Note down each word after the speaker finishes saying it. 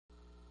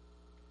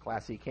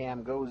Classy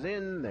Cam goes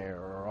in.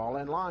 They're all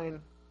in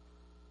line.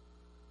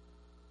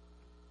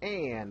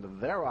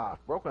 And they're off.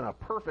 Broken a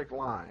perfect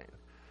line.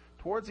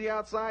 Towards the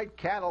outside,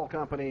 Cattle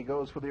Company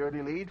goes for the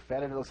early lead.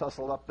 Fetted is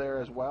hustled up there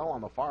as well. On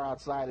the far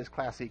outside is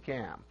Classy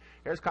Cam.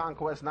 Here's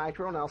Conquest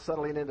Nitro, now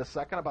settling into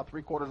second, about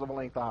 3/4 of a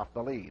length off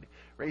the lead.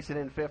 Racing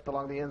in fifth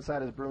along the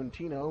inside is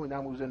Bruntino, who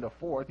now moves into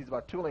fourth. He's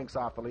about 2 lengths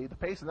off the lead. The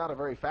pace is not a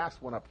very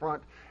fast one up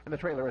front, and the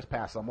trailer is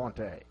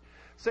Pasamonte.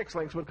 6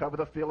 lengths would cover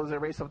the field as they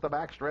race up the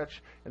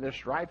backstretch, and they're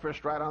stride for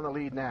stride on the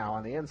lead now.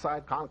 On the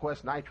inside,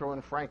 Conquest Nitro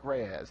and Frank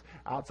Reyes.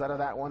 Outside of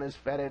that one is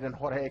Fetted and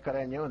Jorge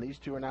Carreño, and these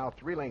two are now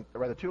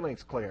 2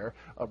 lengths clear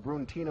of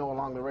Bruntino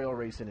along the rail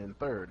racing in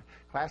third.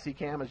 Classy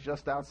Cam is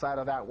just outside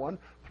of that one.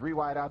 3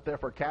 wide out there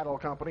for Cattle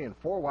Company, and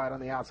 4 wide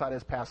on the outside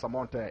is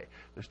Pasamonte.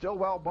 They're still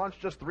well bunched,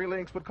 just 3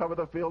 lengths would cover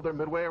the field. They're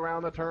midway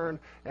around the turn,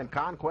 and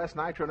Conquest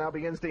Nitro now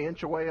begins to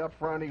inch away up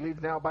front. He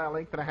leads now by 1.5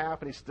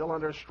 lengths, and he's still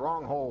under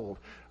strong hold.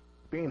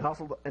 Being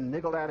hustled and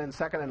niggled at in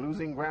second and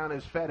losing ground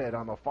is Fetted.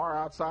 On the far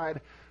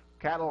outside,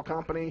 Cattle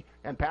Company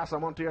and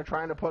Pasamonte are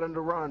trying to put into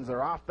runs.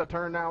 They're off the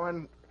turn now,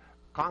 and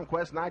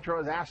Conquest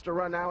Nitro is asked to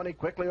run now, and he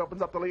quickly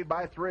opens up the lead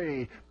by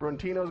 3.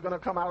 Bruntino's going to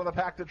come out of the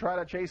pack to try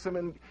to chase him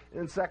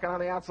in second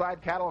on the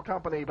outside, Cattle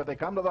Company, but they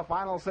come to the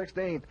final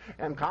 16th,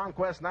 and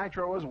Conquest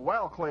Nitro is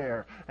well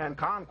clear, and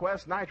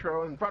Conquest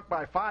Nitro in front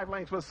by 5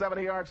 lengths with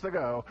 70 yards to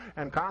go,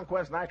 and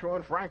Conquest Nitro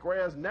and Frank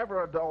Reyes,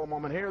 never a dull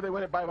moment here. They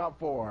win it by about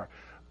 4.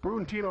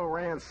 Bruntino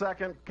ran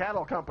second,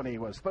 Cattle Company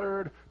was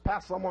third,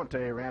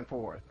 Pasamonte ran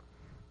fourth.